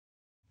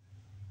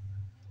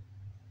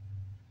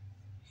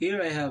Here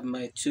I have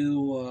my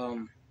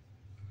two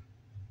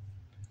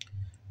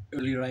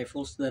early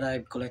rifles that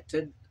I've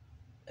collected,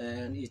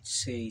 and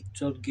it's a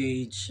 12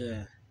 gauge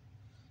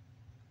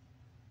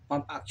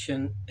pump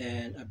action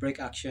and a break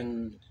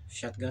action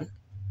shotgun.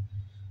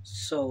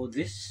 So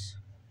this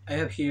I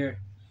have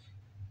here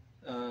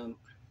um,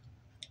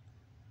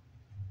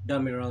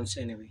 dummy rounds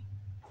anyway.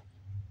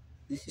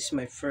 This is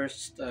my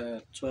first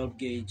 12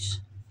 gauge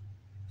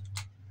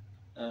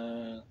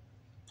uh,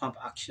 pump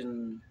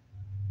action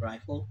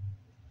rifle.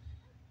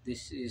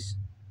 This is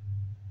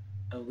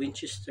a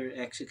Winchester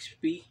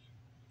XXP.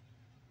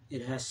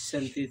 It has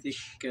synthetic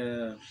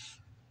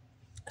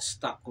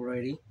stock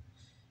already.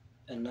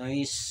 A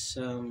nice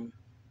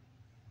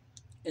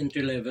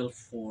entry level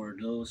for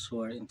those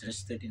who are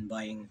interested in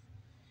buying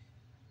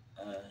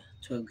a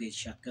 12 gauge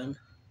shotgun.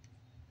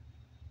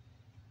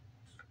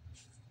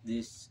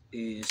 This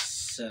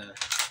is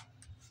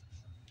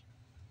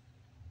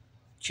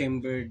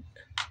chambered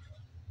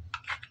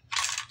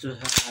to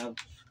have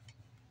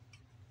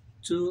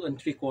 2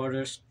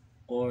 3/4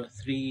 or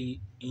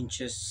 3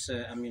 inches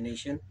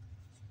ammunition.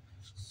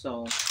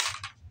 So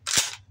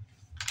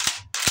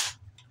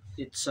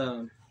it's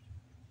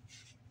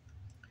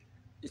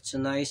it's a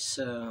nice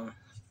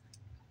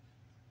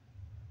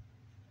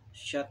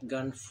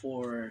shotgun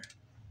for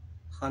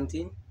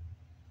hunting.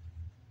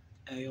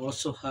 I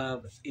also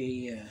have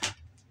a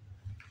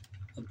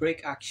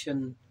break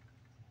action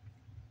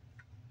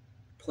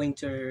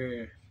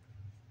pointer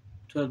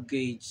 12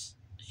 gauge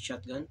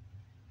shotgun.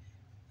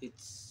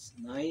 It's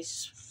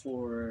nice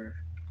for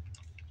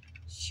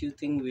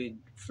shooting with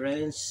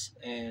friends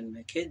and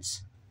my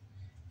kids.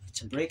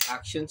 It's a break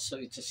action, so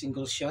it's a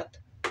single shot.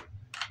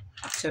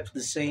 Accepts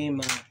the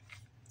same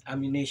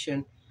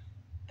ammunition,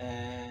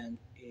 and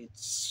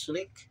it's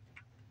slick,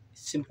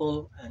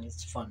 simple, and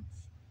it's fun.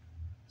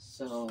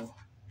 So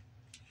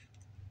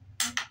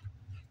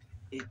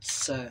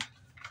it's uh,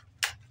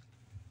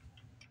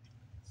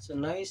 it's a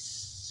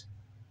nice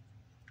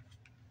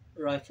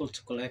rifle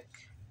to collect,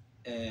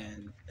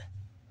 and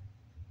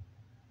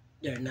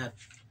they're not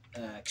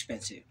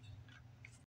expensive.